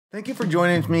Thank you for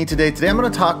joining me today. Today I'm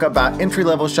going to talk about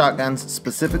entry-level shotguns,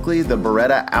 specifically the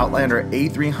Beretta Outlander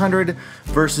A300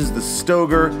 versus the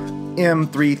Stoeger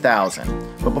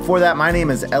M3000. But before that, my name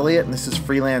is Elliott and this is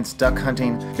Freelance Duck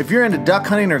Hunting. If you're into duck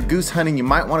hunting or goose hunting, you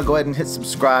might want to go ahead and hit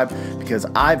subscribe because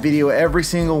I video every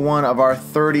single one of our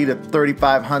 30 to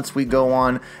 35 hunts we go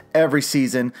on every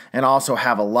season, and also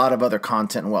have a lot of other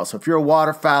content as well. So if you're a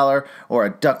waterfowler or a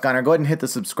duck gunner, go ahead and hit the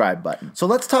subscribe button. So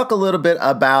let's talk a little bit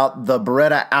about the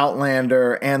Beretta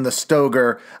Outlander and the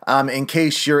Stoeger in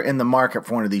case you're in the market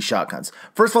for one of these shotguns.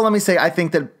 First of all, let me say I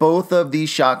think that both of these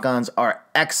shotguns are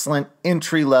excellent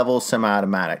entry-level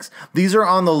semi-automatics. These are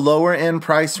on the lower end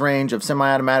price range of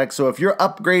semi-automatics, so if you're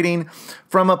upgrading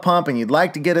from a pump and you'd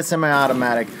like to get a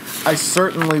semi-automatic, I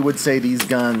certainly would say these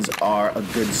guns are a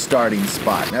good starting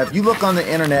spot. Now, if you look on the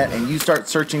internet and you start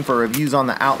searching for reviews on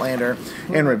the Outlander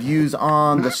and reviews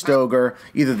on the Stoeger,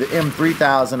 either the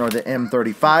M3000 or the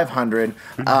M3500,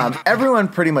 everyone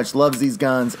pretty much loves these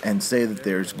guns and say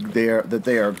that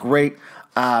they are great.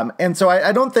 And so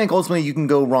I don't think ultimately you can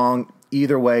go wrong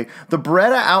either way. The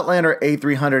Beretta Outlander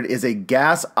A300 is a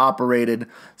gas-operated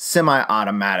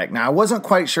semi-automatic. Now, I wasn't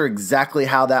quite sure exactly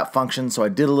how that functions, so I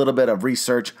did a little bit of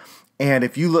research. And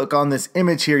if you look on this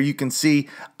image here, you can see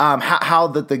how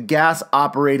the gas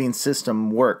operating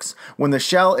system works. When the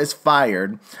shell is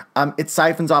fired, it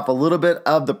siphons off a little bit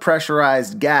of the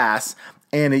pressurized gas,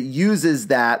 and it uses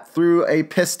that through a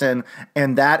piston,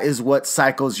 and that is what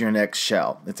cycles your next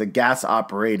shell. It's a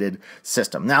gas-operated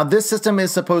system. Now, this system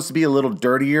is supposed to be a little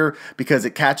dirtier because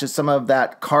it catches some of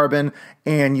that carbon,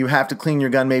 and you have to clean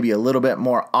your gun maybe a little bit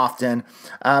more often.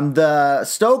 The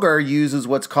Stoeger uses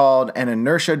what's called an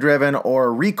inertia-driven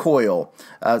or recoil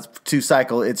to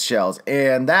cycle its shells,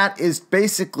 and that is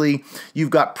basically you've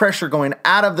got pressure going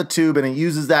out of the tube, and it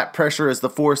uses that pressure as the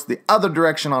force the other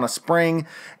direction on a spring,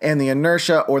 and the inertia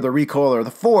or the recoil or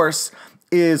the force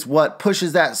is what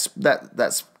pushes that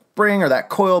spring or that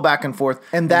coil back and forth,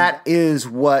 and that is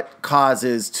what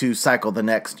causes to cycle the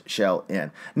next shell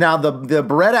in. Now, the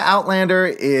Beretta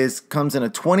Outlander comes in a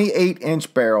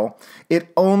 28-inch barrel. It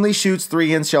only shoots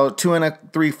 3-inch shells, 2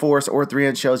 3/4 or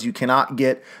 3-inch shells. You cannot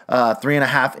get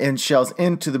 3.5-inch shells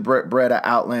into the Beretta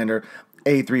Outlander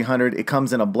A300. It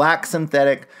comes in a black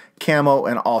synthetic camo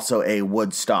and also a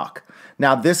wood stock.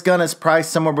 Now, this gun is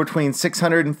priced somewhere between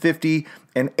 $650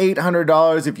 and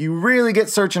 $800. If you really get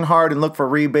searching hard and look for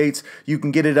rebates, you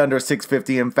can get it under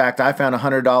 $650. In fact, I found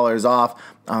 $100 off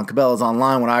on Cabela's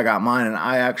online when I got mine, and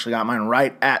I actually got mine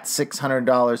right at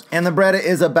 $600. And the Beretta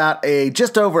is about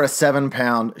just over a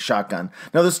 7-pound shotgun.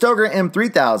 Now, the Stoeger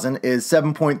M3000 is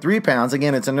 7.3 pounds.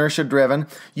 Again, it's inertia driven.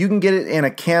 You can get it in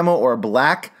a camo or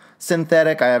black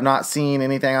synthetic. I have not seen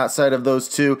anything outside of those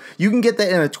two. You can get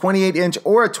that in a 28-inch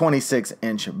or a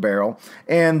 26-inch barrel.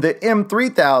 And the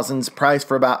M3000's priced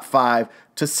for about $500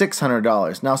 to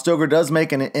 $600. Now, Stoeger does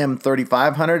make an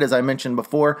M3500, as I mentioned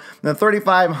before. The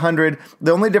 3500,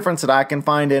 the only difference that I can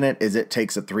find in it is it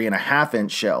takes a 3.5-inch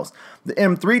shells. The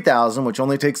M3000, which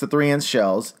only takes the 3-inch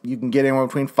shells, you can get anywhere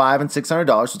between $500 and $600,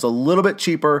 so it's a little bit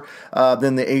cheaper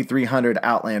than the A300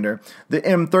 Outlander. The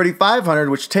M3500,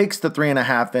 which takes the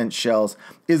 3.5-inch shells,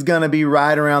 is going to be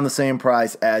right around the same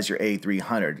price as your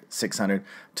A300, $600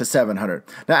 to $700.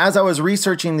 Now, as I was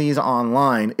researching these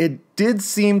online, it did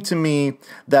seem to me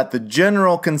that the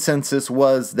general consensus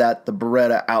was that the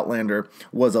Beretta Outlander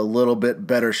was a little bit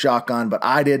better shotgun, but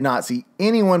I did not see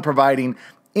anyone providing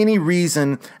any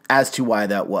reason as to why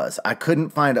that was. I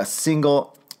couldn't find a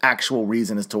single actual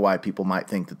reason as to why people might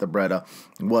think that the Beretta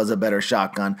was a better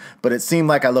shotgun, but it seemed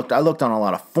like I looked on a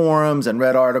lot of forums and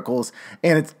read articles,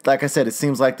 and it's like I said, it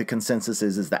seems like the consensus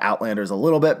is the Outlander is a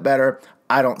little bit better.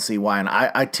 I don't see why, and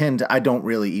I don't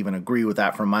really even agree with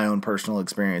that from my own personal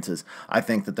experiences. I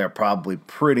think that they're probably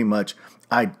pretty much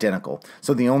identical.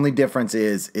 So the only difference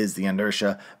is the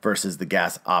inertia versus the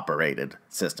gas-operated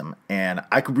system. And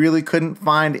I really couldn't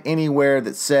find anywhere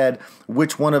that said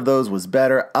which one of those was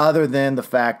better other than the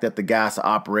fact that the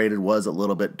gas-operated was a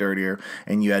little bit dirtier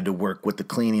and you had to work with the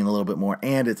cleaning a little bit more,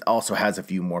 and it also has a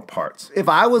few more parts. If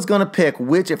I was going to pick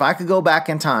if I could go back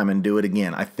in time and do it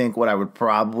again, I think what I would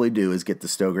probably do is get the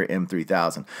Stoeger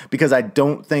M3000 because I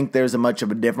don't think there's much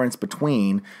of a difference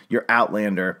between your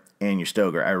Outlander and your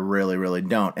Stoeger. I really, really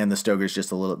don't. And the Stoeger's just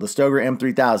the Stoeger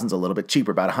M3000's a little bit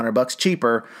cheaper, about $100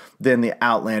 cheaper than the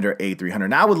Outlander A300.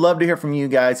 Now, I would love to hear from you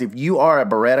guys. If you are a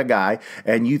Beretta guy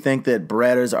and you think that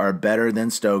Berettas are better than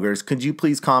Stoegers, could you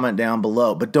please comment down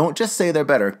below? But don't just say they're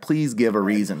better. Please give a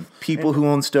reason. People who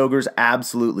own Stoegers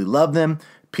absolutely love them.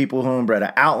 People who own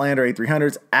Beretta Outlander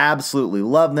A300s absolutely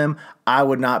love them. I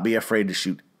would not be afraid to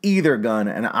shoot either gun.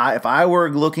 And if I were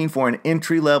looking for an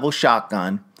entry-level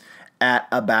shotgun at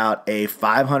about a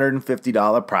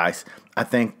 $550 price, I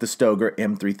think the Stoeger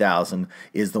M3000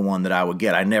 is the one that I would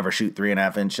get. I never shoot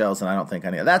 3.5-inch shells, and I don't think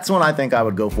any of that's one I think I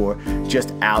would go for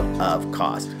just out of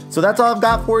cost. So that's all I've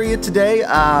got for you today.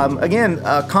 Again,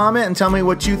 comment and tell me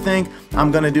what you think.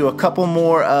 I'm going to do a couple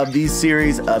more of these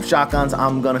series of shotguns.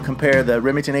 I'm going to compare the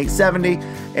Remington 870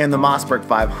 and the Mossberg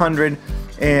 500,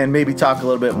 and maybe talk a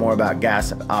little bit more about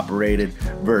gas operated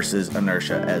versus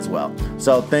inertia as well.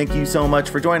 So thank you so much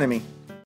for joining me.